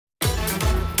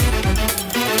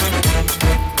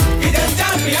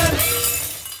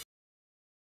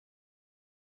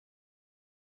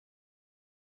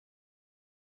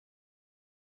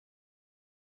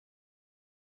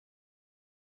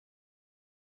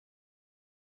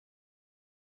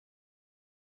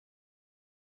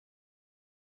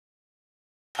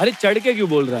अरे चढ़ के क्यों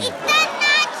बोल रहा है? इतना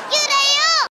नाच क्यों रही हो?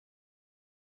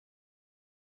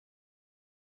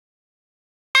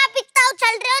 आप इतना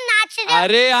उछल रहे हो, नाच रहे हो?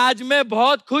 अरे आज मैं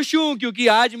बहुत खुश हूँ क्योंकि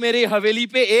आज मेरी हवेली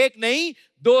पे एक नहीं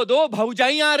दो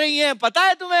भौजाई आ रही हैं, पता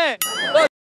है तुम्हें?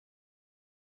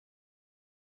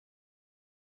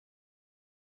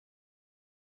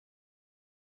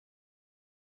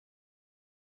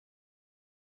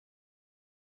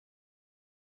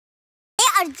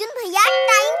 अर्जुन भैया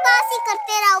टाइम पास ही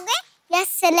करते रहोगे या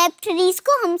सेलिब्रिटीज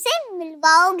को हमसे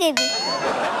मिलवाओगे भी?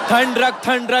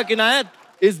 ठंड रख इनायत।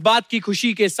 इस बात की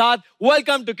खुशी के साथ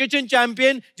वेलकम टू किचन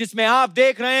चैंपियन, जिसमें आप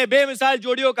देख रहे हैं बेमिसाल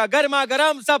जोड़ियों का गर्मा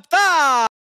गर्म सप्ताह।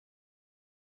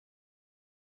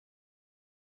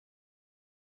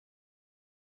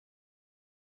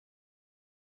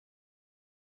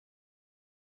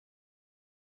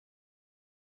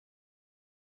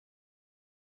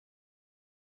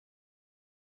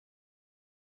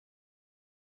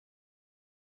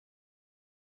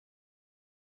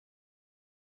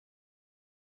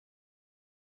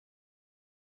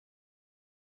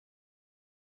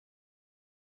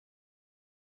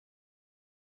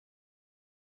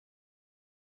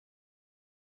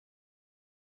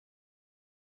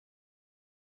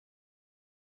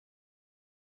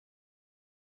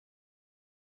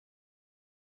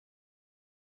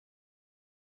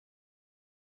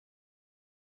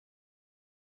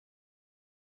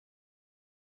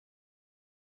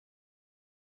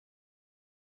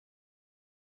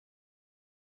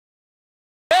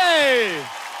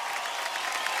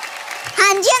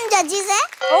 हाँ जी, हम जजेस हैं।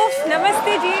 ओफ,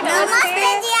 नमस्ते जी।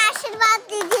 नमस्ते जी, आशीर्वाद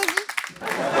दीजिए जी।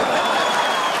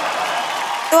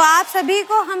 तो आप सभी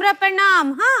को हमरा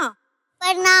प्रणाम। हाँ,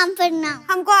 प्रणाम प्रणाम।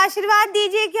 हमको आशीर्वाद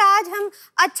दीजिए कि आज हम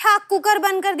अच्छा कुकर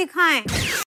बनकर दिखाएं।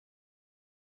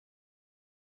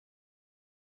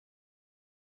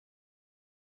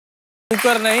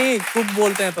 कुकर नहीं, कुक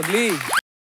बोलते हैं पगली।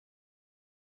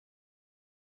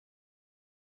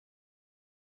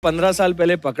 15 साल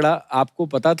पहले पकड़ा, आपको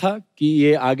पता था कि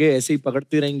ये आगे ऐसे ही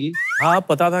पकड़ती रहेंगी? हाँ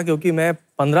पता था, क्योंकि मैं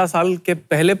 15 साल के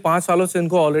पहले 5 सालों से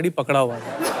इनको ऑलरेडी पकड़ा हुआ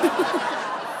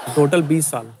था। टोटल 20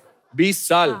 साल। 20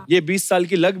 साल? हाँ। ये 20 साल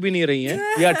की लग भी नहीं रही हैं।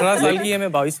 ये 18 साल की है,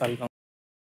 मैं 22 साल का हूँ।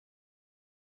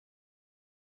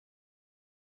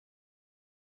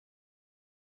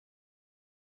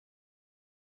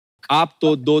 आप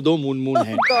तो दो मून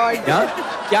हैं।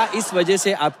 क्या इस वजह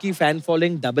से आपकी फैन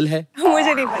फॉलोइंग डबल है?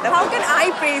 मुझे नहीं पता। How can I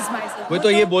praise myself? वो तो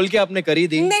ये बोल के आपने करी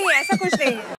दी। नहीं, ऐसा कुछ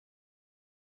नहीं है।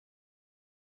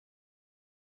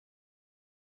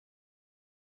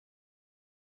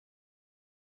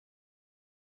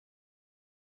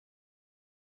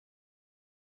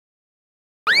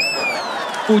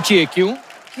 पूछिए क्यों?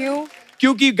 क्यों?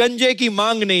 क्योंकि गंजे की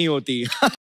मांग नहीं होती।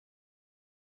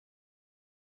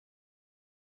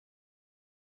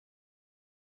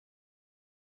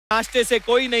 नाश्ते से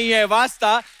कोई नहीं है वास्ता,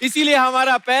 इसीलिए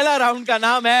हमारा पहला राउंड का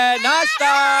नाम है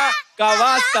नाश्ता का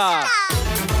वास्ता।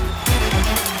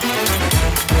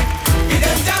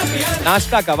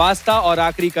 नाश्ता का वास्ता और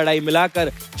आखिरी कढ़ाई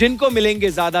मिलाकर जिनको मिलेंगे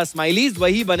ज्यादा स्माइलीज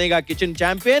वही बनेगा किचन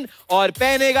चैंपियन और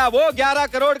पहनेगा वो 11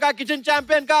 करोड़ का किचन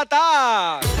चैंपियन का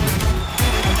ताज।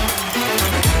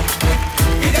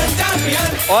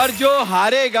 और जो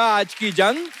हारेगा आज की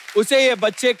जंग उसे ये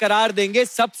बच्चे करार देंगे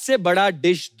सबसे बड़ा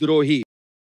डिश द्रोही।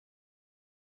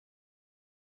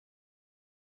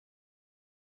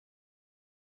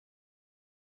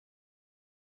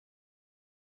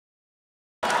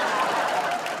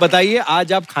 बताइए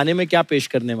आज आप खाने में क्या पेश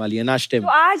करने वाली है नाश्ते में?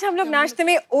 तो आज हम लोग नाश्ते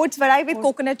में ओट्स वड़ाई विद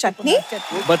कोकोनट चटनी।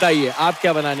 बताइए आप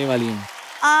क्या बनाने वाली हैं?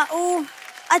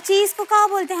 चीज को क्या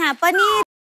बोलते हैं? पनीर।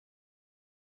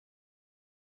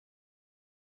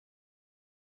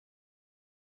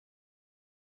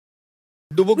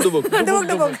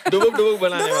 डुबुक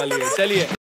बनाने वाली है। चलिए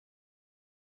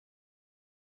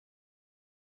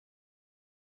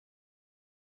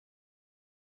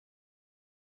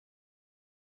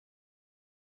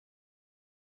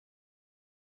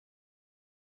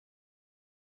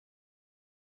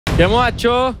কেমন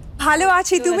আছো? ভালো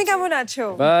আছি, তুমি কেমন আছো?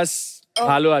 বাস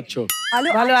ভালো আছো?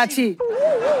 ভালো আছি।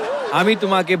 আমি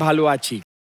তোমাকে ভালো আছি।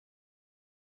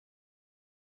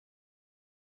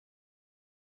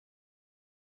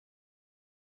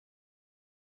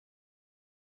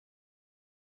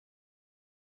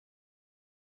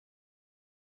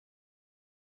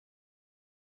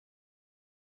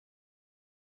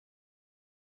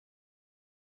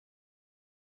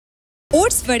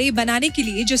 ओट्स वड़े बनाने के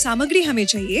लिए जो सामग्री हमें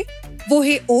चाहिए वो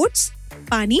है ओट्स,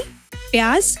 पानी,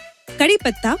 प्याज, कड़ी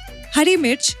पत्ता, हरी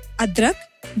मिर्च, अदरक,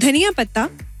 धनिया पत्ता,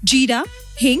 जीरा,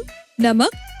 हींग,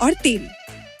 नमक और तेल।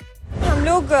 हम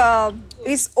लोग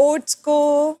इस ओट्स को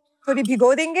थोड़ी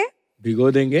भिगो देंगे। भिगो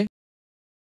देंगे।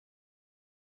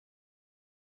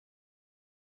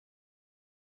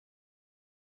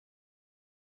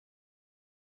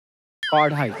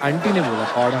 कौड़ाई, आंटी ने बोला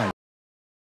कौड़ाई।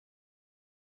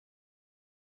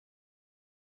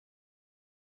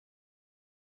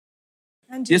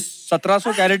 ये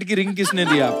 1700 कैरेट की रिंग किसने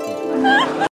दिया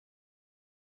आपको?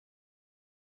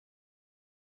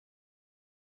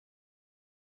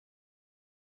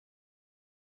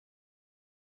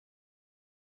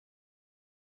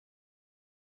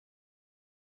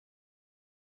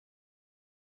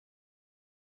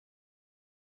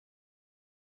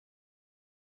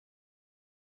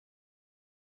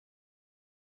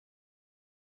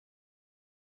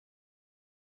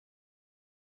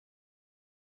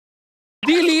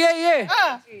 दी लिए ये।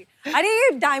 अरे ये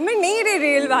डायमंड नहीं रे,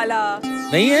 रियल वाला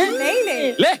नहीं है। नहीं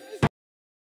नहीं ले।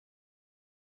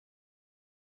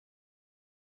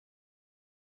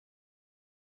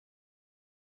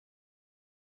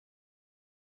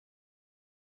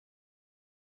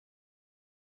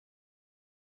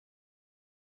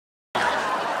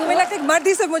 तुम्हें लगता है मर्द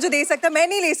ही सब मुझे दे सकता, मैं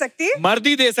नहीं ले सकती? मर्द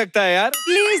ही दे सकता है यार।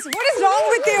 Please, what is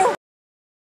wrong with you?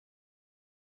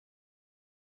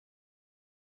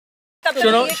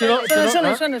 सुनो सुनो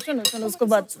सुनो सुनो सुनो सुनो उसको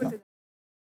बात सुनो।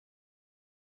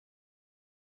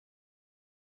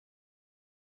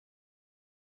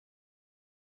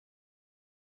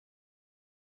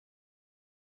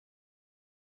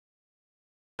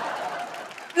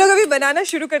 लोग अभी बनाना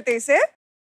शुरू करते इसे।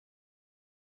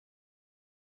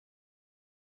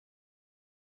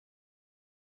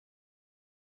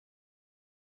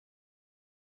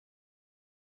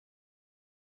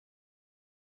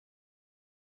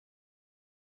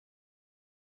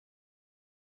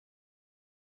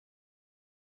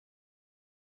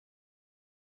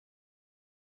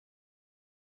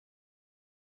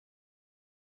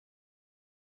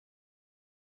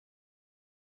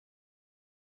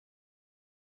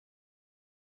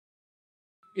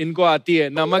 इनको आती है।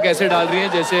 नमक ऐसे डाल रही है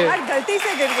जैसे। यार गलती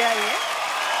से गिर गया ये।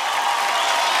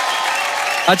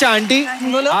 अच्छा आंटी,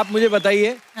 आप मुझे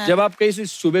बताइए, जब आप कहीं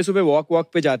सुबह सुबह वॉक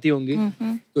पे जाती होंगी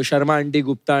तो शर्मा आंटी,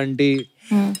 गुप्ता आंटी,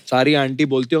 सारी आंटी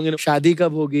बोलती होंगी शादी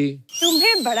कब होगी?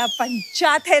 तुम्हें बड़ा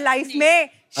पंचायत है लाइफ में,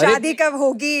 शादी कब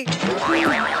होगी?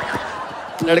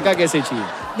 लड़का कैसे चाहिए?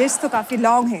 लिस्ट तो काफी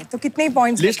लॉन्ग है, तो कितने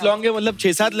पॉइंट्स? लिस्ट लॉन्ग है मतलब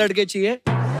 6-7 लड़के चाहिए।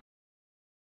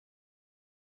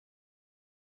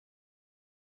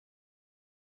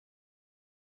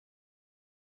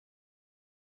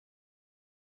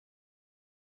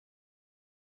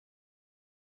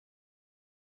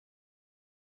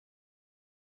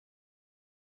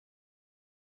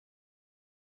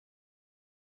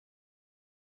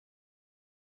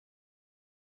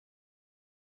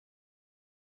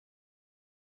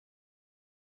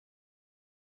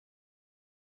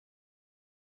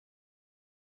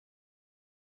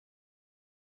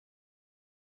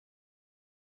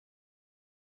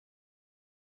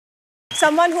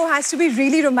 Someone who has to be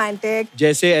really romantic.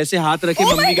 जैसे ऐसे हाथ रखे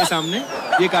मम्मी के सामने,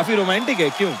 ये काफी रोमांटिक है।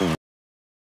 क्यों?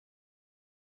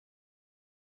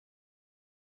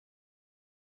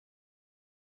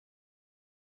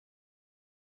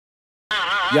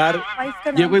 यार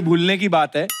ये कोई भूलने की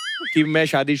बात है कि मैं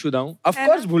शादीशुदा हूँ? ऑफ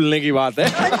कोर्स भूलने की बात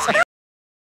है।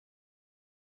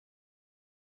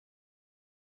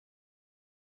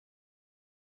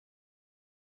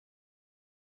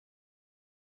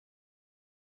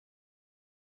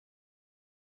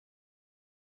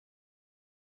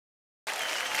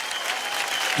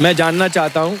 मैं जानना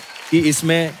चाहता हूँ कि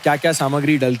इसमें क्या क्या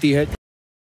सामग्री डलती है।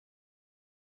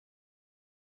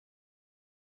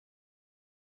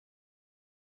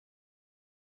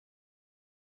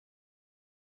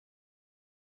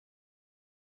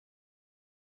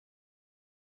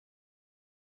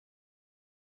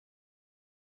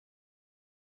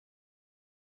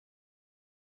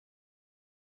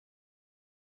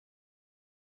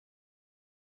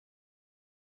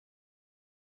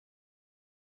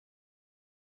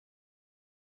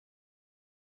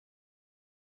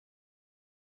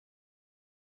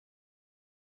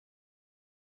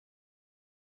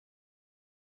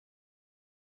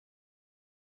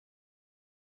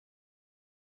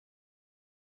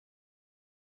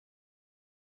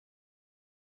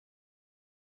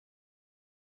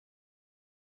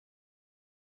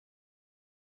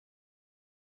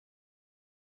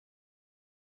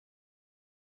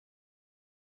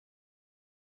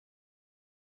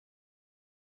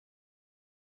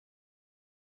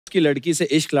 की लड़की से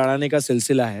इश्क लड़ाने का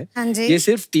सिलसिला है। हाँ जी। ये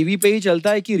सिर्फ टीवी पे ही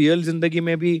चलता है कि रियल जिंदगी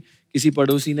में भी किसी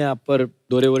पड़ोसी ने आप पर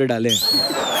दौरे वोरे डाले हैं?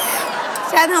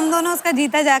 शायद हम दोनों उसका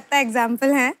जीता जागता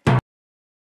एग्जाम्पल हैं।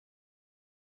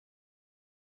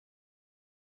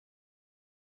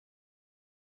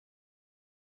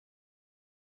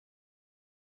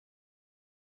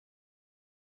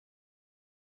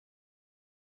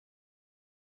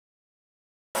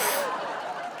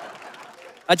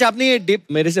 अच्छा, आपने ये डिप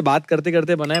मेरे से बात करते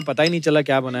करते बनाया, पता ही नहीं चला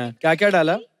क्या बनाया। क्या क्या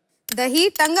डाला? दही,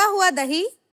 टंगा हुआ दही।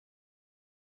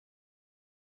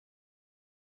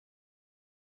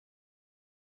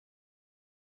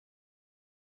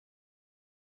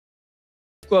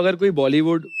 को अगर कोई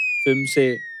बॉलीवुड फिल्म से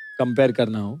कंपेयर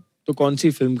करना हो तो कौन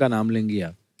सी फिल्म का नाम लेंगी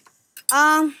आप?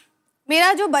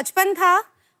 मेरा जो बचपन था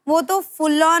वो तो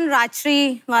फुल ऑन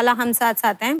राजश्री वाला हम साथ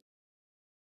साथ हैं।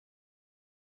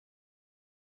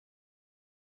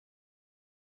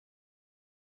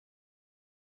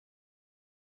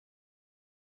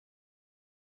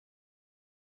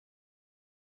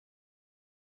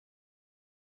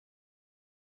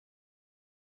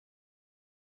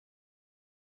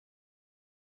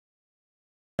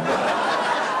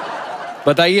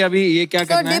 बताइए अभी ये क्या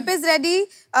करना है? Dip is ready.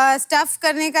 स्टफ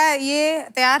करने का ये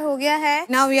तैयार हो गया है।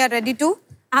 Now we are ready to.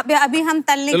 अभी हम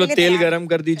तलने के लिए तेल गरम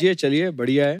कर दीजिए। चलिए,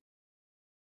 बढ़िया है।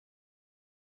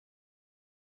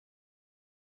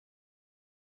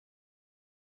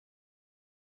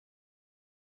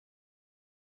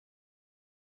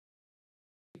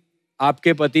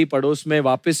 आपके पति पड़ोस में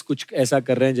वापस कुछ ऐसा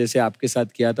कर रहे हैं जैसे आपके साथ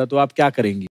किया था, तो आप क्या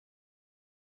करेंगी?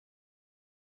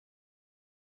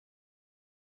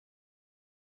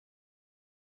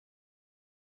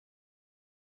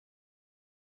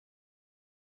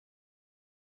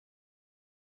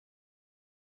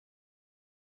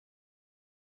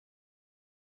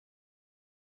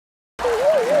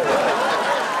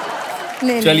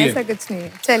 नहीं, ऐसा कुछ नहीं है।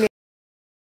 चलिए।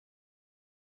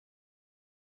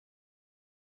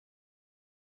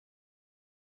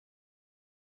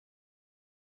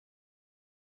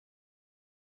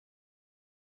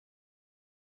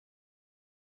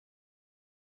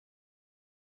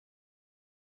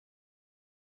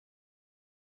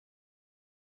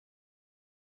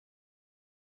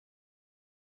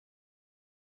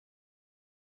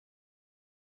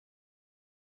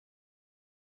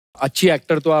 अच्छी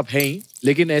एक्टर तो आप हैं ही,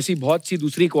 लेकिन ऐसी बहुत सी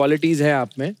दूसरी क्वालिटीज हैं आप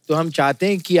में, तो हम चाहते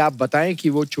हैं कि आप बताएं कि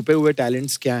वो छुपे हुए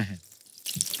टैलेंट्स क्या हैं।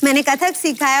 मैंने कथक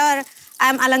सीखा है और आई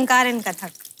एम अलंकार इन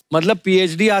कथक। मतलब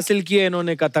पीएचडी हासिल की है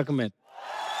इन्होंने कथक में।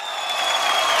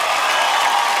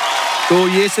 तो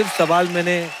ये सिर्फ सवाल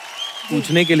मैंने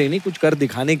पूछने के लिए नहीं, कुछ कर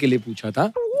दिखाने के लिए पूछा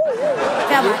था।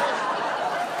 क्या बात?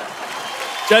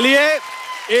 चलिए,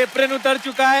 एप्रन उतर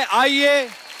चुका है। आइए,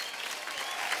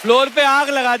 फ्लोर पे आग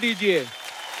लगा दीजिए।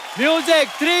 म्यूजिक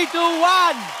 3, 2,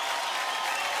 1।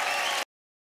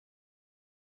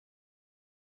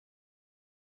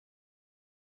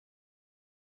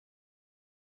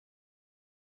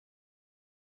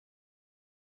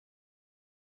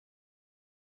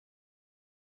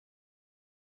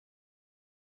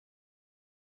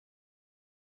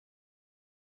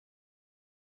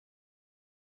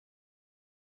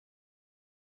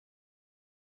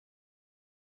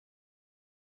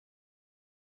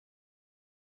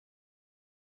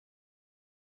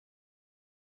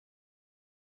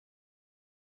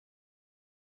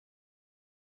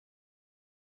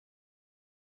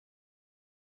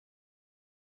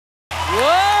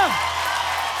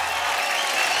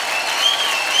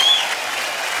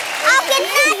 आप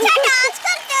कितना अच्छा डांस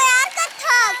करते हो यार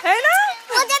कथक, है ना?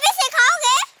 मुझे भी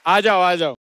सिखाओगे? आ जाओ, आ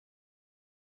जाओ।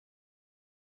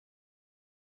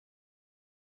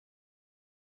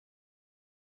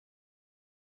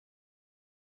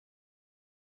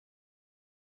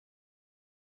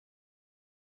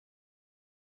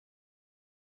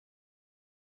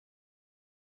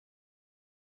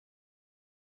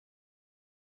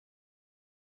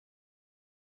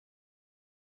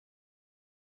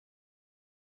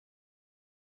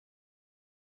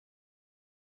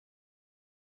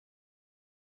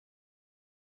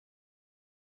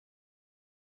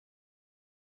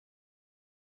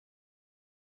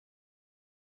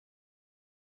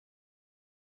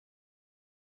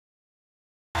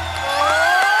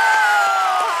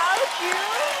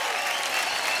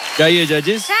 जाइए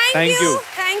जजेस। थैंक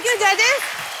यू जजेस।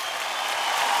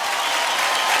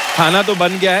 खाना तो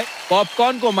बन गया है।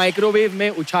 पॉपकॉर्न को माइक्रोवेव में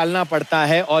उछालना पड़ता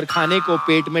है और खाने को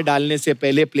पेट में डालने से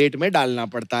पहले प्लेट में डालना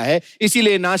पड़ता है,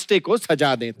 इसीलिए नाश्ते को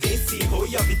सजा दें। देसी हो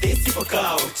या विदेशी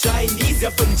पकाओ, चाइनीज या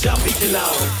पंजाबी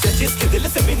खिलाओ, जजेस के दिल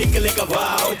से भी निकलेगा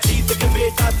वाओ, जीत के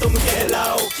बेटा तुम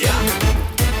कहलाओ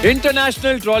क्या।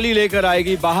 इंटरनेशनल ट्रॉली लेकर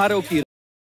आएगी बाहरों की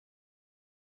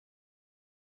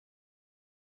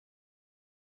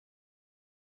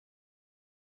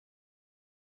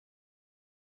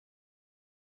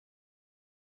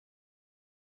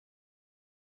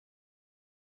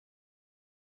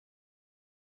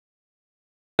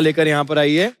लेकर यहाँ पर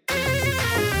आइए।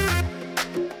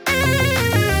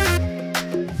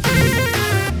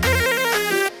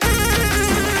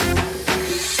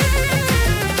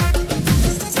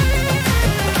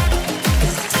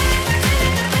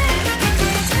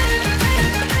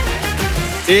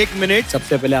 1 मिनट।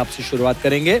 सबसे पहले आपसे शुरुआत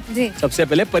करेंगे जी। सबसे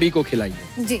पहले परी को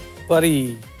खिलाइए। जी। परी।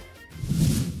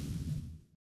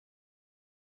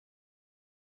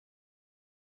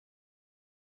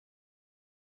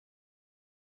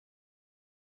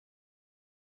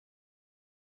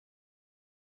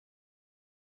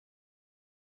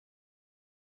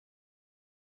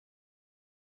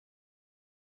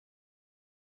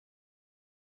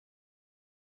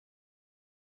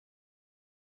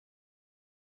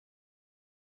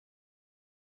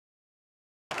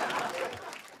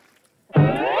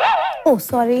 Oh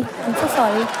sorry, I am so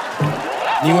sorry.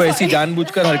 नहीं, वो ऐसी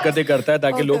जानबूझकर हरकतें करता है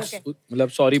ताकि लोग मतलब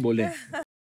सॉरी बोले।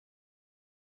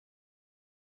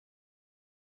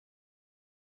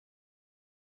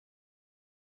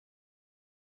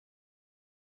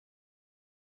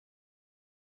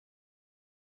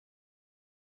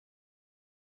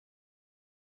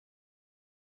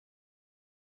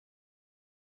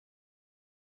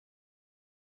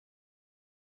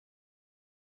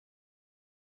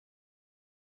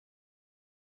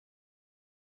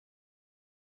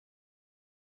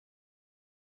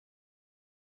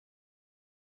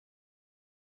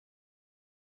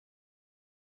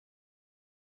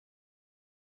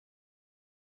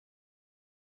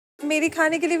 मेरी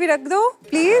खाने के लिए भी रख दो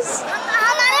प्लीज।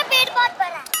 हमारा पेट बहुत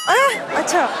बड़ा है।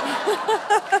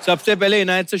 अच्छा। सबसे पहले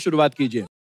इनायत से शुरुआत कीजिए।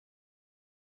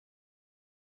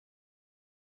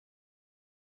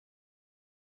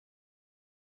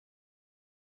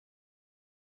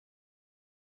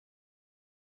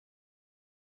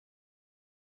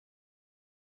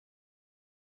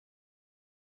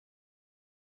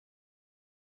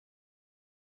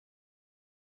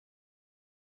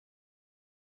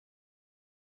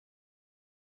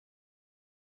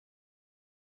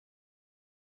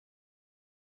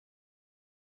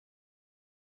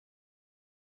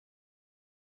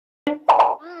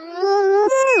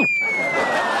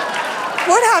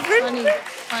 What happened?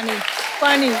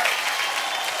 पानी।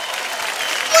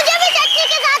 मुझे भी चटनी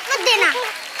के साथ मत देना।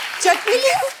 चटनी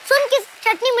के? सुन किस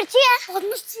चटनी मिर्ची है, बहुत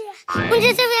मिर्ची है।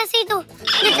 मुझे सिर्फ ऐसे ही तो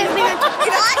मेरा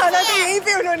खाना तो यहीं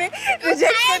पे उन्होंने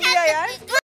रिजेक्ट कर दिया यार।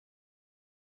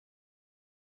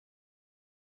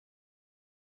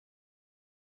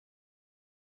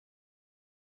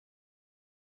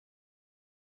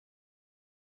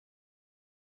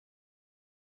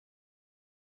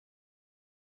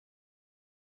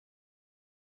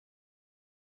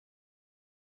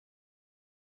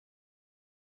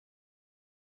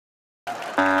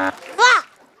 वाह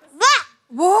वाह।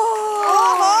 वो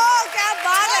क्या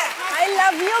बात है। I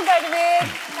love you Ganvir.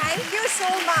 Thank you so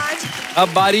much।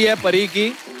 अब बारी है परी की।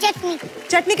 चटनी।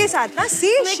 चटनी के साथ ना।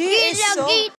 See, she is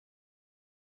so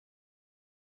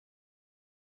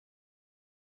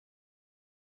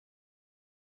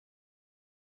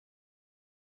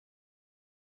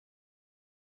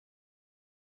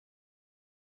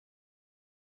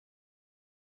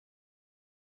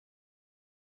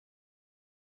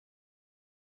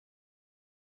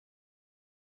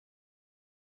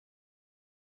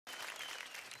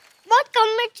बहुत कम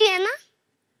मिर्ची है ना?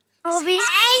 अभी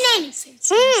नहीं।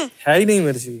 है ही नहीं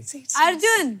मिर्ची।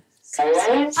 Arjun.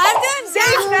 Arjun,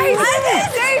 that's nice.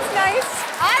 That's nice.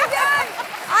 Arjun.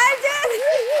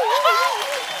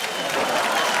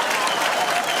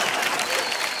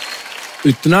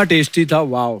 इतना टेस्टी था,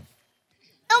 वाओ।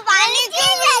 तो पानी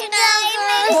क्यों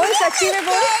बोल सच्ची में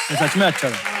बोल। सच में अच्छा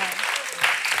था।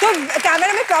 तो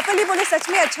कैमरा में प्रॉपर्ली बोले सच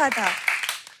में अच्छा था।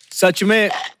 सच में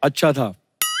अच्छा था।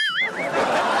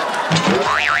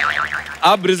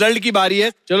 अब रिजल्ट की बारी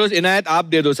है। चलो इनायत आप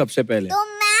दे दो सबसे पहले। तो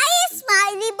मैं ये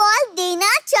स्माइली बॉल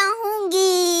देना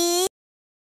चाहूंगी।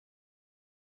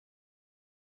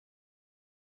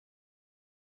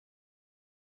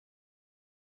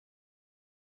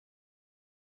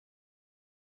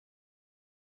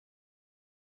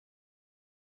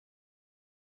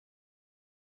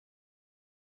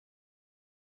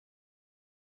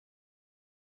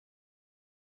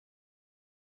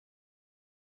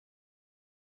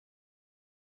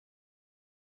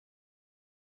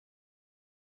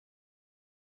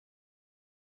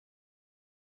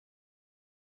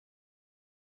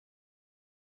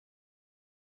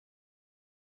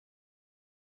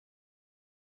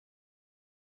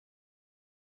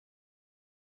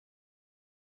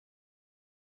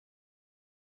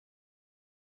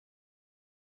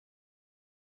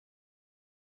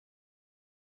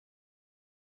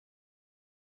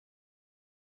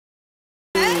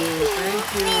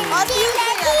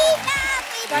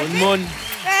 Munmun,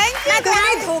 Thank you।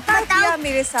 तुमने धोखा किया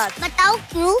मेरे साथ। बताओ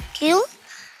क्यों?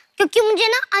 क्योंकि मुझे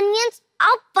ना अनियंस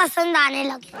अब पसंद आने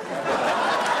लगे।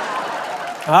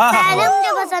 पहले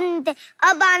मुझे पसंद थे,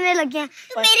 अब आने लगे हैं।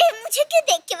 मुझे क्यों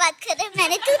देख के बात कर रहे हैं?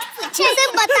 मैंने तो पूछा से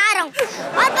बता रहा हूँ।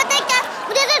 और पता है क्या,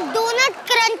 मुझे तो डोनट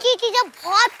क्रंची चीजें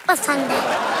बहुत पसंद है।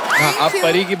 हाँ, अब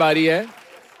परी की बारी है।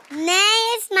 मैं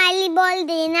ये स्माइली बॉल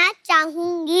देना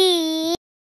चाहूंगी।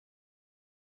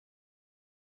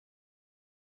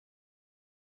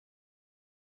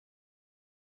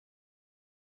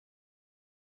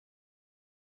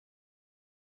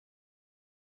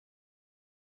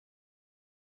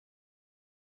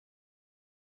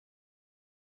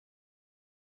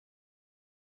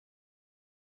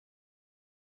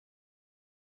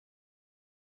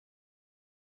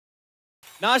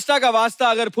 नाश्ता का वास्ता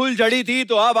अगर फुल जड़ी थी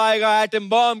तो अब आएगा एटम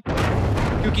बॉम्ब,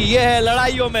 क्योंकि ये है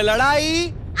लड़ाइयों में लड़ाई,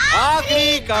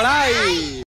 आखिरी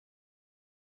कड़ाई।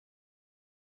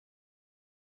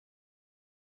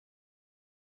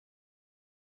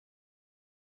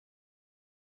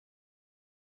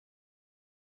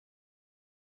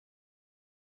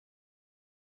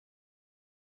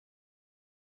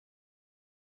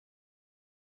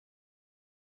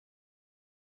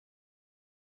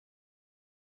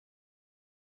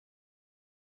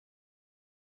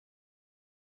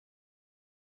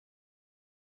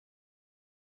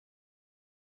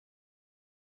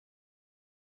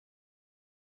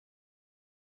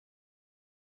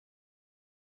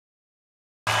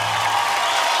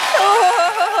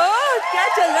 क्या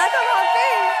चल रहा था वहाँ पे?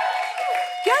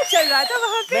 क्या चल रहा था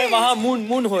वहाँ पे? मैं वहाँ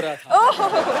मून हो रहा था।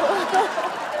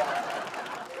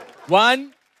 1,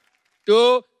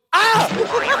 2,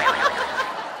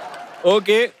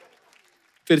 ओके,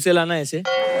 फिर से लाना ऐसे।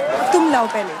 तुम लाओ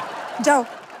पहले, जाओ।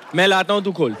 मैं लाता हूँ,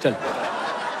 तू खोल, चल।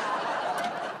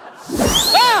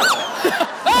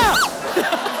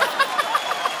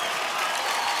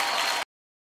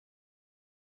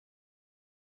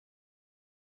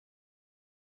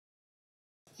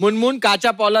 मुनमुन,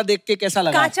 काचा पौला देख के कैसा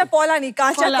लगा? काचा पौला नहीं,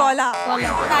 काचा कोला।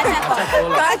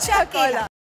 काचा कोला।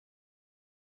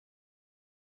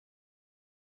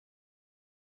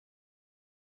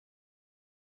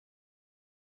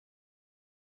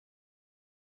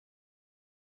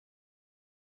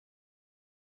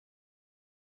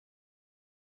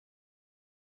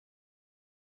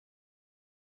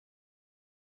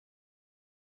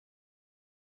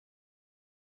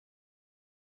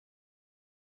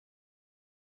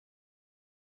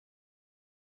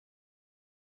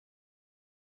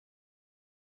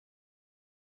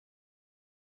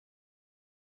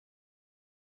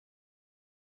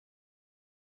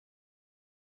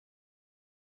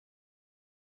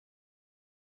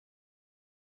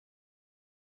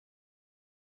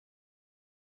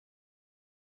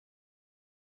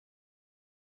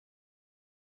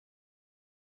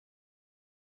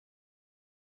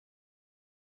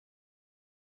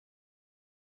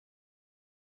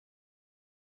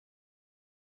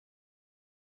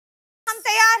 हम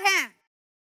तैयार हैं।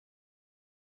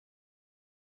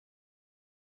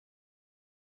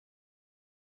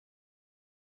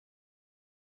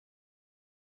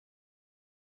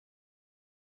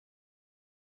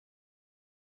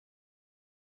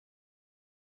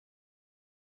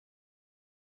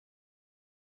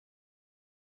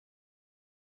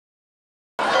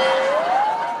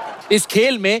 इस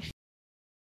खेल में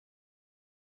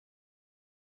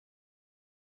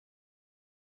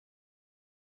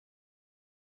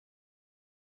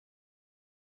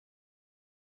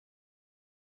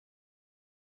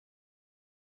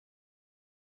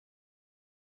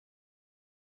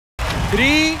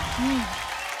Three,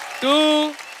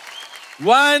 2,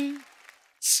 1,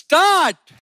 start!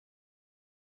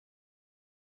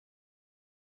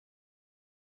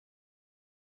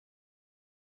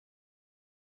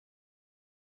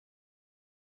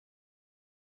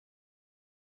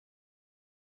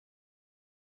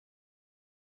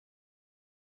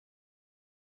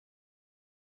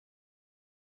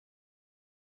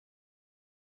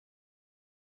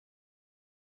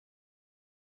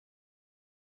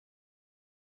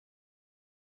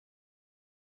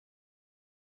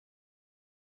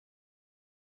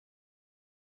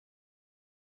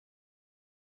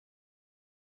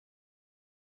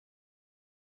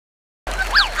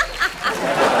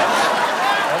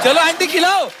 चलो आंटी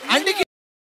खिलाओ, आंटी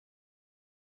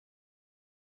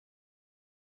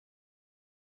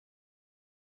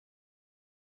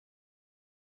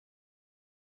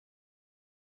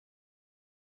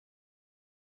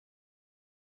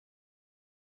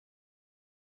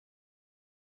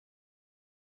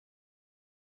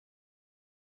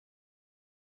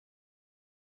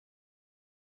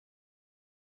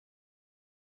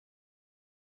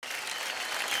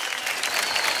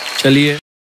चलिए।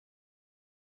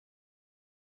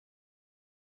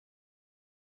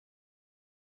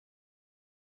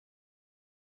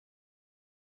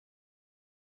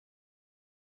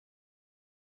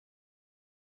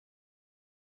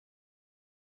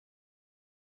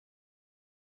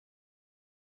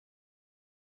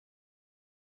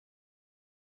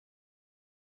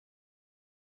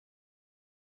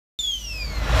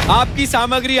 आपकी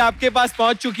सामग्री आपके पास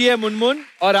पहुंच चुकी है मुनमुन,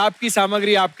 और आपकी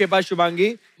सामग्री आपके पास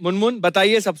शुभांगी। मुनमुन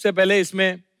बताइए सबसे पहले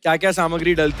इसमें क्या क्या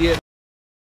सामग्री डलती है।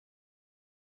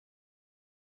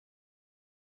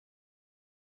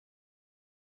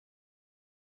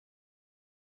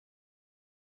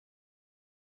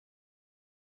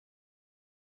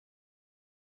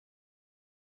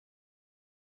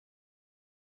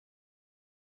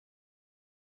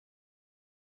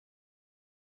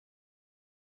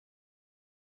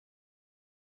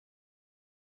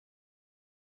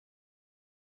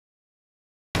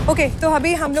 ओके, तो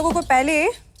अभी हम लोगों को पहले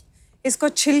इसको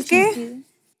छिलके।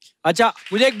 अच्छा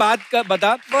मुझे एक बात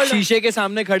बता, बोलो। शीशे के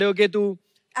सामने खड़े होके तू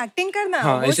एक्टिंग करना,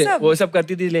 हाँ ऐसे वो सब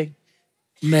करती थी, ले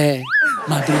मैं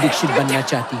माधुरी दीक्षित बनना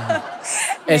चाहती हूँ,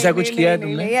 ऐसा कुछ किया है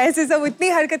तुमने? नहीं, ऐसे सब इतनी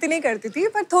हरकतें नहीं करती थी,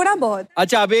 पर थोड़ा बहुत।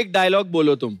 अच्छा अब एक डायलॉग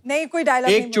बोलो तुम। नहीं, कोई डायलॉग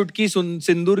नहीं। एक चुटकी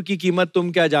सिंदूर की कीमत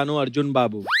तुम क्या जानो अर्जुन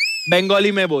बाबू,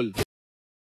 बंगाली में बोल।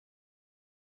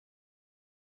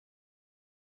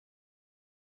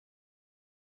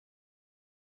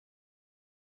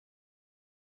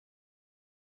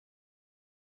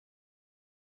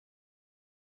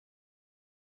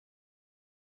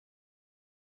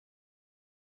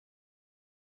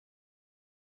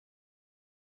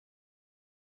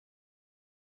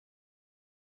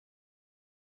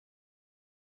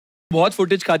 बहुत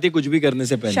फुटेज खाती है कुछ भी करने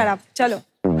से पहले। शराब, चलो।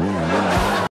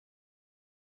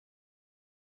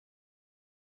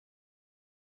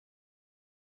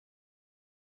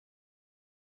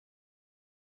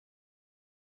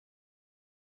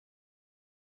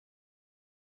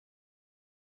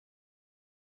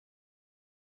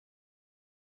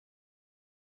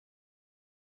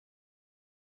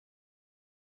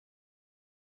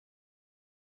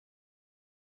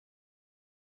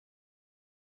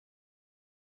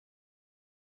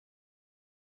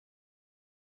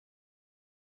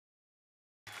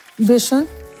 बेसन,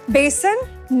 बेसन,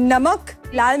 नमक,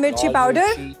 लाल मिर्ची पाउडर,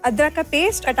 अदरक का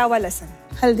पेस्ट, कटा हुआ लहसुन,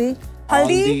 हल्दी,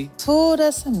 थोड़ा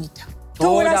सा मीठा।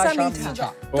 थोड़ा सा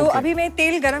मीठा। तो अभी मैं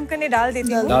तेल गरम करने डाल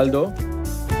देती हूँ। डाल दो।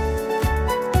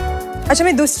 अच्छा,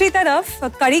 मैं दूसरी तरफ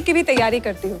कड़ी की भी तैयारी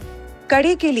करती हूँ।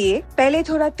 कड़ी के लिए पहले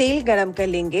थोड़ा तेल गरम कर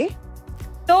लेंगे।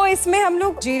 तो इसमें हम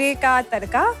लोग जीरे का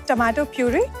तड़का, टमाटो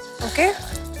प्यूरी, ओके,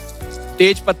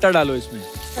 तेज पत्ता डालो इसमें।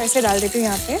 ऐसे डाल देती हूँ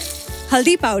यहाँ पे।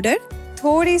 हल्दी पाउडर,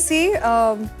 थोड़ी सी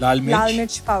लाल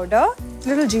मिर्च पाउडर,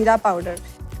 लिटिल जीरा पाउडर,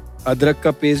 अदरक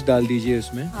का पेस्ट डाल दीजिए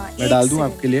इसमें। हाँ, मैं डाल दूं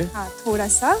आपके लिए? हाँ, थोड़ा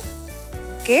सा।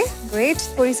 Okay, great.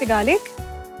 थोड़ी सी गार्लिक,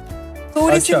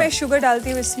 थोड़ी सी मैं शुगर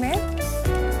डालती हूँ इसमें।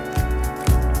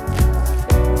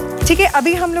 ठीक है,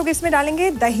 अभी हम लोग इसमें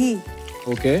डालेंगे दही।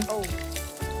 ओके,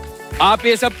 आप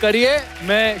ये सब करिए,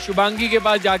 मैं शुभांगी के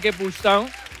पास जाके पूछता हूँ।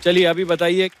 चलिए अभी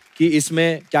बताइए कि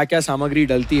इसमें क्या क्या सामग्री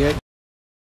डलती है।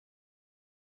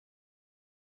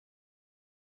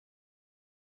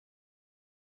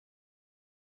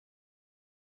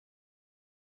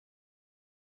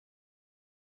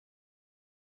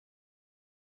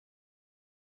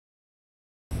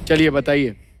 चलिए बताइए।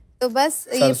 तो बस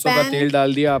ये सरसों का पैन, तेल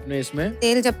डाल दिया आपने इसमें।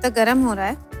 तेल जब तक गर्म हो रहा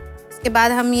है उसके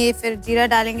बाद हम ये फिर जीरा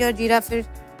डालेंगे और जीरा फिर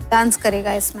डांस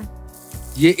करेगा इसमें।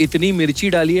 ये इतनी मिर्ची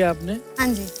डाली है आपने? हाँ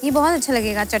जी, ये बहुत अच्छा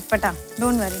लगेगा, चटपटा,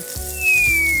 डोंट वरी।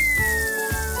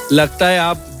 लगता है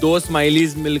आप दो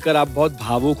स्माइलीज मिलकर आप बहुत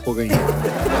भावुक हो गई हैं।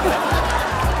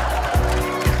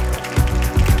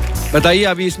 बताइए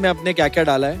अभी इसमें आपने क्या क्या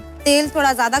डाला है? तेल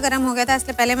थोड़ा ज्यादा गर्म हो गया था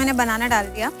इसलिए पहले मैंने बनाना डाल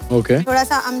दिया। ओके। थोड़ा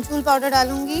सा अमचूर पाउडर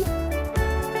डालूंगी।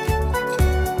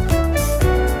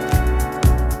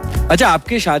 अच्छा,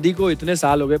 आपकी शादी को इतने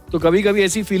साल हो गए, तो कभी कभी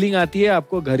ऐसी फीलिंग आती है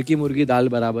आपको घर की मुर्गी दाल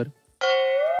बराबर?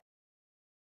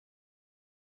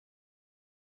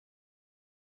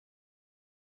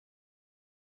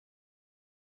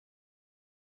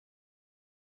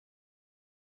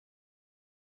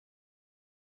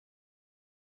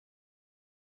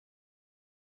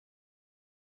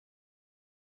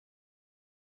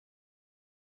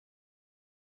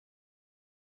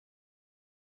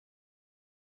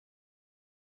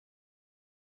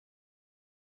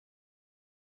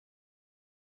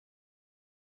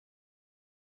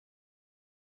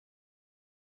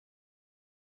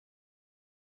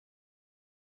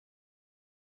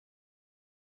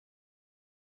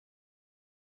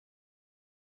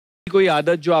 कोई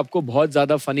आदत जो आपको बहुत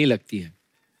ज्यादा फनी लगती है?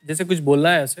 जैसे कुछ बोलना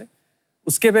है ऐसे,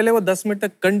 उसके पहले वो 10 मिनट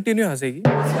तक कंटिन्यू हंसेगी,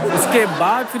 उसके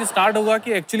बाद फिर स्टार्ट होगा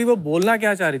कि एक्चुअली वो बोलना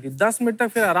क्या चाह रही थी। 10 मिनट तक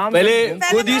फिर आराम पहले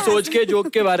से खुद ही सोच के जोक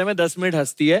के बारे में 10 मिनट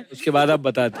हंसती है, उसके बाद आप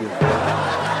बताती हो।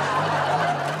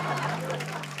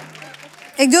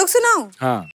 एक जोक सुनाऊं?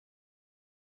 हाँ।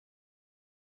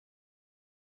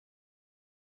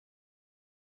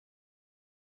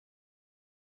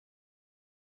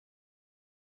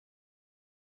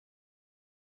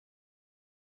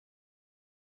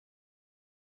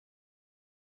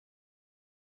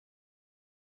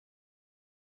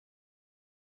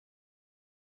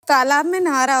 तालाब में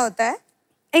नहा रहा होता है,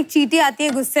 एक चींटी आती है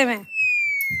गुस्से में,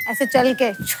 ऐसे चल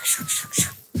के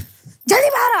जल्दी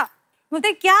बाहर आ।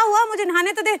 बोलते क्या हुआ, मुझे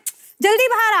नहाने तो दे, जल्दी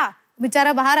बाहर आ।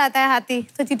 बेचारा बाहर आता है हाथी,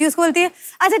 तो चींटी उसको बोलती है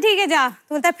अच्छा ठीक है जा।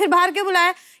 तो बोलता है फिर बाहर क्यों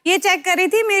बुलाया? ये चेक कर रही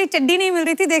थी, मेरी चड्डी नहीं मिल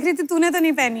रही थी, देख रही थी तूने तो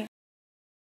नहीं पहनी।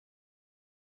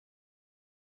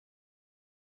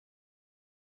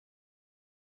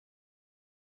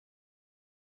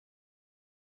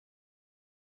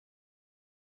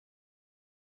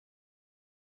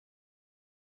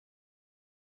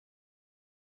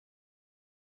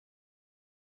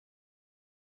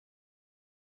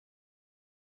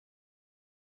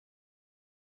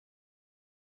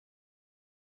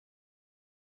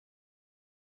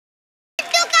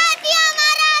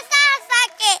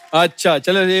 अच्छा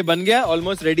चलो, ये बन गया,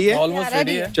 ऑलमोस्ट रेडी है। ऑलमोस्ट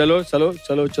रेडी है। चलो चलो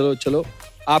चलो चलो चलो,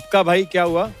 आपका भाई क्या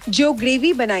हुआ? जो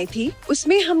ग्रेवी बनाई थी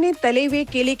उसमें हमने तले हुए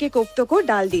केले के कोफ्तों को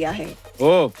डाल दिया है।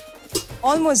 ओ,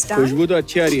 ऑलमोस्ट डन। खुशबू तो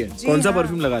अच्छी आ रही है। कौन सा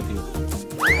परफ्यूम लगाती हो?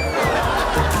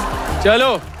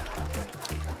 चलो,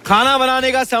 खाना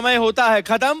बनाने का समय होता है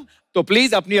खत्म, तो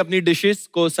प्लीज अपनी अपनी डिशेस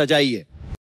को सजाइए।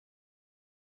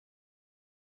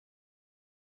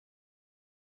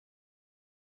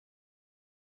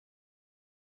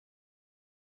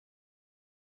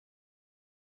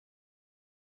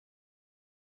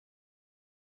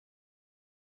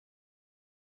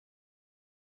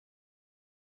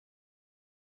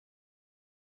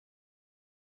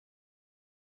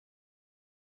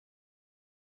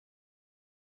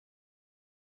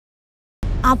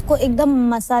 आपको एकदम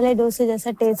मसाले डोसे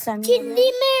जैसा टेस्ट आने चिल्ली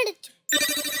मिर्च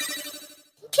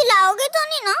खिलाओगे तो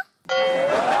नहीं ना?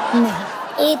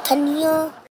 नहीं। ए धनिया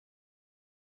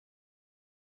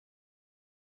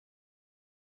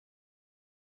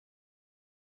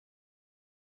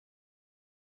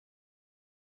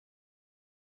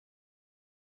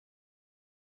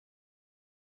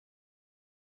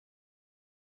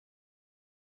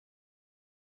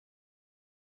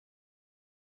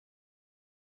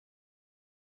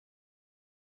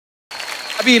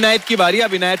अभी इनायत की बारी,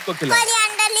 अब इनायत को खिलाओ।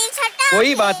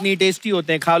 कोई बात नहीं, टेस्टी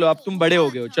होते हैं, खा लो। अब तुम बड़े हो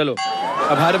गए हो, चलो।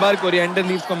 अब हर बार कोरिएंडर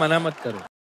लीव्स को मना मत करो।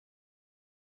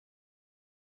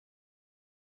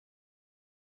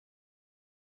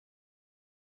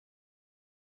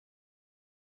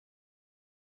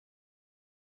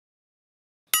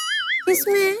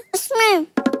 किसमें? इसमें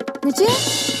नीचे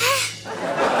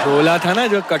बोला था ना,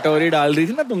 जो कटोरी डाल रही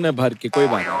थी ना तुमने भर के, कोई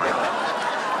बात नहीं।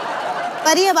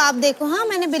 परी अब आप देखो, हाँ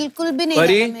मैंने बिल्कुल भी नहीं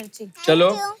परी डाला मिर्ची। चलो,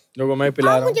 लोगों मैं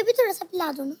पिला रहा हूँ। मुझे भी थोड़ा सा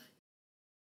पिला दो ना।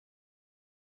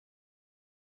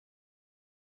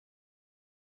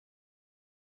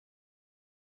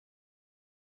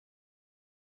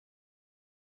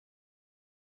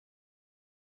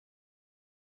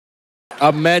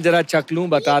 अब मैं जरा चख लूं,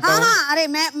 बताता हूँ। हाँ, अरे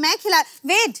मैं खिला,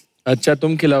 वेट। अच्छा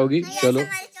तुम खिलाओगी, चलो।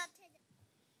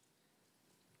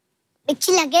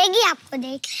 अच्छी लगेगी आपको,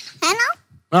 देख लेना, है ना?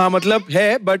 हाँ मतलब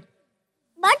है, बट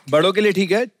बड़ों के लिए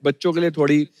ठीक है, बच्चों के लिए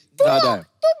थोड़ी ज्यादा है।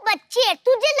 तू बच्ची है,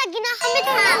 तुझे लगी ना, हमें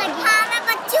तो ना लगी। हाँ मैं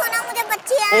बच्ची हूँ ना, मुझे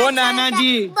बच्ची है। ओ नाना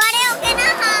जी, बड़े हो गए ना।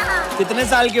 हाँ हाँ। कितने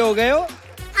साल के हो गए हो?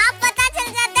 हाँ पता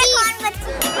चल जाता है कौन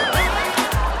बच्ची है।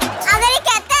 अगर ये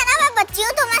कहता है ना मैं बच्ची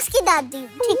हूँ, तो मैं इसकी दादी हूँ,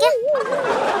 ठीक है?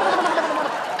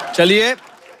 चलिए,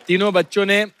 तीनों बच्चों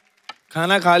ने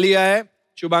खाना खा लिया है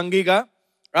शुभांगी का।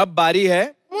 अब बारी है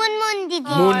मुन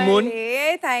दीदी। मुन।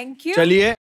 Thank you.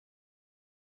 चलिए,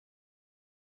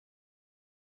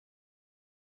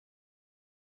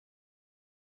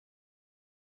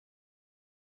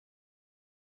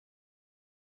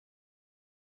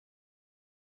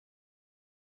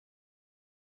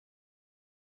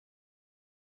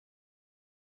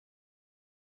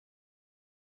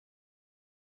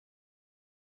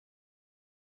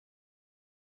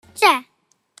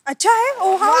 अच्छा है।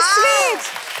 Oh how sweet.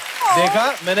 देखा,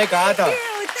 मैंने कहा था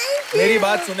मेरी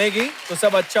बात सुनेगी तो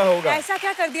सब अच्छा होगा। ऐसा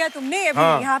क्या कर दिया तुमने? अभी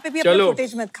हाँ, यहाँ पे भी अपना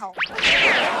फुटेज मत खाओ।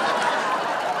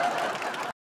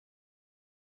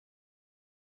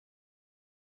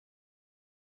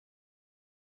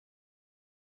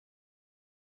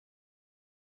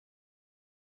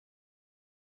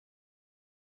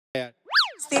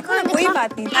 देखो ना, कोई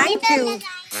बात नहीं। Thank you.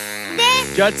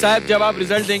 जज साहब, जब आप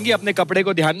रिजल्ट देंगी अपने कपड़े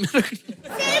को ध्यान में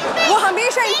रखना। वो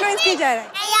हमेशा इन्फ्लुएंस की जा रहा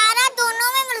है। यारा दोनों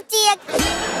में मिलती है।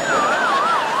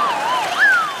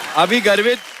 अभी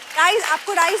गर्वित, राइस,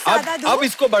 आपको राइस ज्यादा दो। अब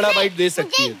इसको बड़ा बाइट दे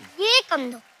सकती है। ये कम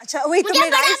दो। अच्छा वही मुझे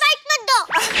तुम्हें बड़ा राइस। बाइट मत दो।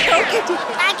 ओके ठीक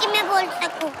है। ताकि मैं बोल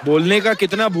सकूं। बोलने का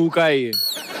कितना भूखा है ये।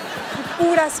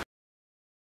 पूरा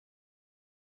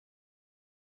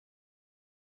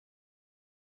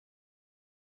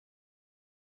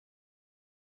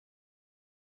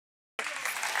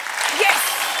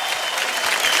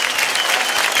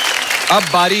अब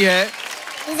बारी है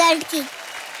रिजल्ट की।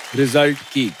 रिजल्ट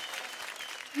की।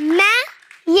 मैं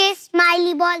ये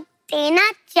स्माइली बॉल देना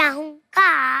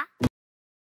चाहूंगा।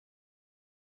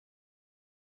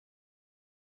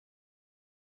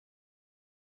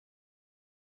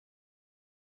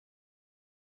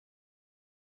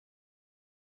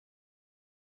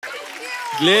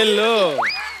 ले लो।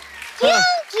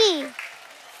 क्योंकि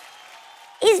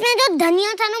इसमें जो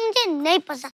धनिया था ना मुझे नहीं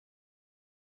पसंद।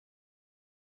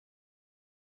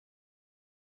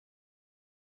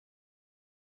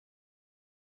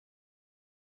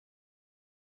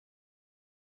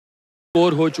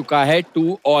 स्कोर हो चुका है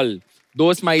 2 ऑल।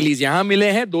 2 स्माइलीज यहाँ मिले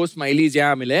हैं, 2 स्माइलीज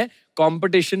यहाँ मिले हैं।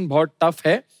 कंपटीशन बहुत टफ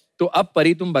है, तो अब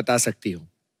परी तुम बता सकती हो।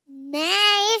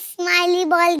 मैं इस smiley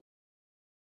ball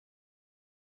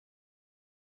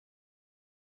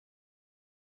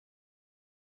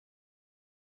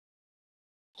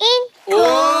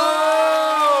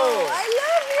I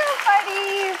love you,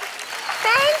 Farid.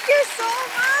 Thank you so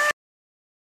much.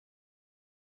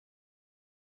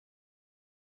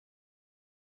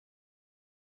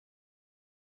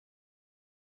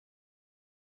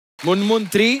 Munmun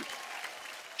 3,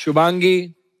 Shubhangi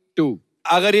 2।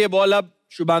 अगर ये बॉल अब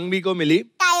शुभांगी को मिली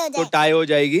तो टाई हो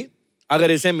जाएगी।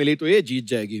 अगर इसे मिली तो ये जीत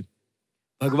जाएगी।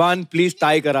 भगवान प्लीज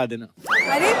टाई करा देना।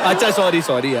 अरे अच्छा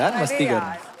सॉरी यार, मस्ती कर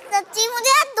रहा हूं। सच्ची मुझे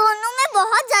यार दोनों में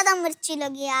बहुत ज्यादा मिर्ची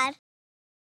लगी यार।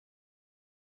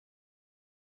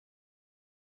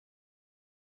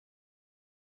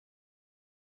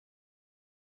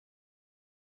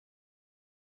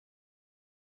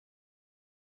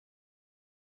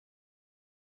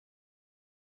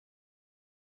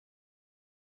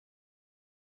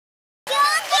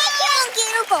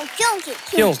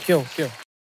 क्यों?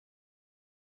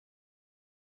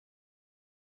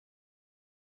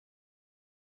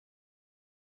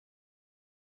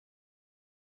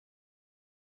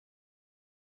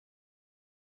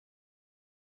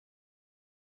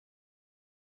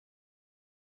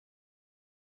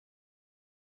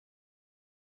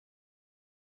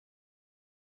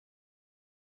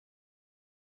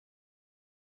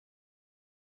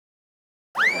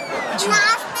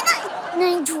 लास्ट में ना,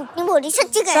 नहीं झूठ नहीं बोल रही,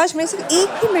 सच्ची कह सच में सिर्फ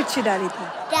एक ही मिर्ची डाली थी।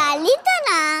 डाली था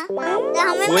ना, तो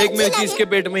हमें वो एक मिर्ची मिर्ची लगी। इसके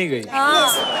पेट में ही गई।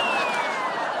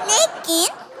 लेकिन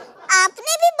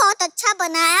आपने भी बहुत अच्छा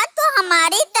बनाया, तो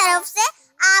हमारी तरफ से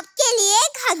आपके लिए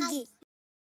एक हग्गी।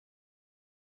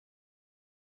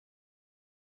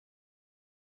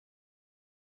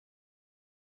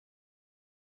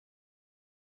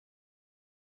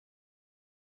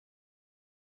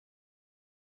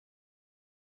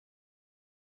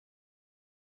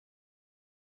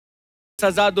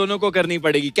 सजा दोनों को करनी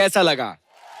पड़ेगी। कैसा लगा?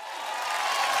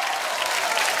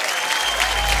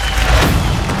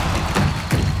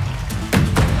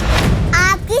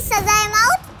 आपकी सजाए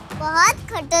मौत बहुत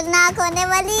खतरनाक होने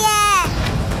वाली है।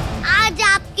 आज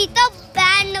आपकी तो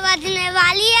बैंड बजने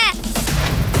वाली है।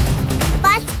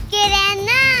 बच के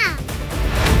रहना।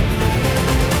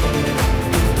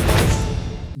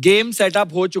 गेम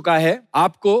सेटअप हो चुका है।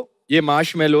 आपको ये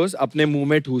मार्शमेलोज अपने मुंह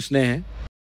में ठूसने हैं।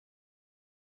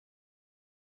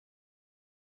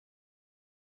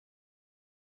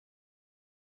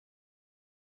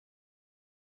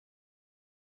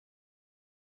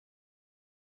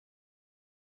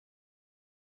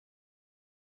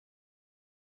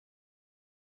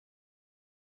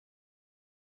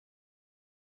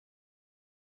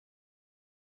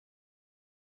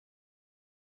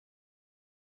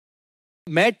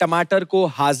 मैं टमाटर को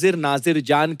हाजिर नाजिर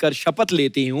जानकर शपथ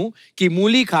लेती हूं कि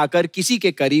मूली खाकर किसी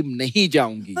के करीब नहीं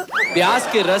जाऊंगी,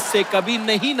 प्याज के रस से कभी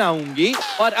नहीं नहाऊंगी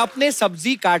और अपने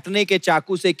सब्जी काटने के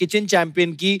चाकू से किचन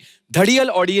चैंपियन की धड़ियल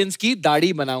ऑडियंस की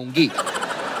दाढ़ी बनाऊंगी।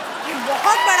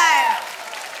 बहुत बड़ा है।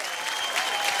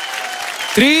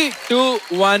 3, 2,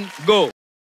 1 गो।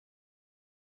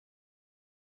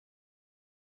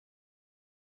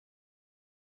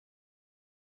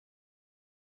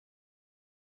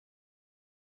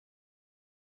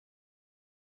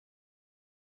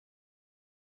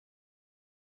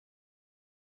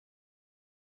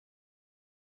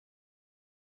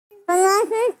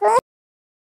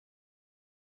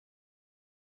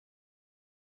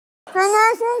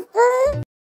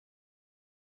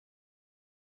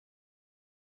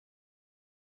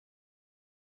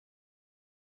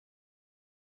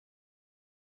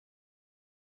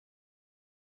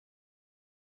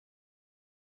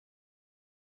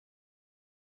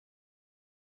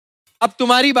 अब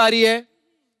तुम्हारी बारी है।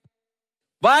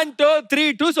 1, 2,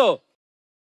 3 ठूसो।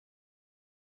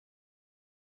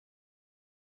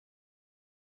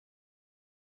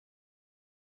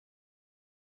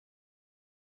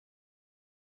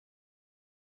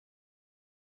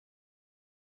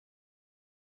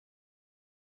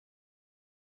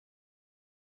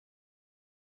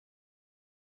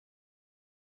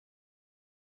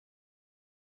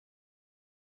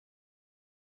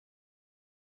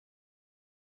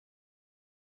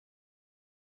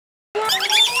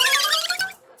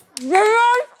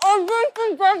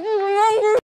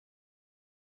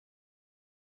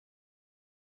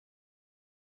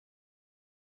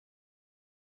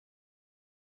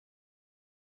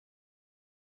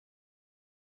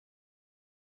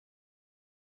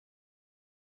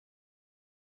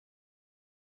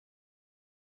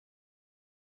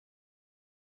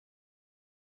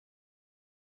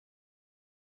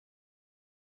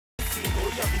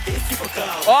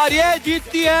 और ये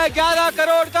जीतती है 11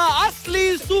 करोड़ का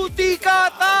असली सूती का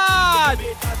ताज।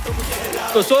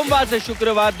 तो सोमवार से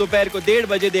शुक्रवार दोपहर को 1:30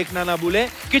 बजे देखना ना भूलें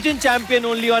kitchen champion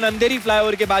only on Andheri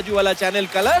flyover के बाजू वाला channel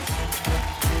Colors.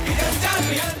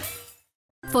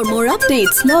 For more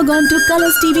updates, log on to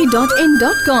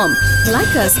colorstv.in.com.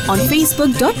 Like us on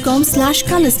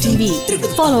facebook.com/colorstv.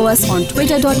 Follow us on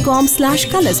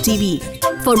twitter.com/colorstv.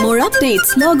 For more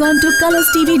updates, log on to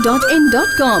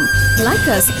colorstv.in.com. Like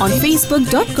us on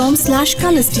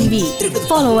facebook.com/colorstv.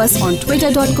 Follow us on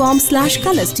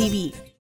twitter.com/colorstv.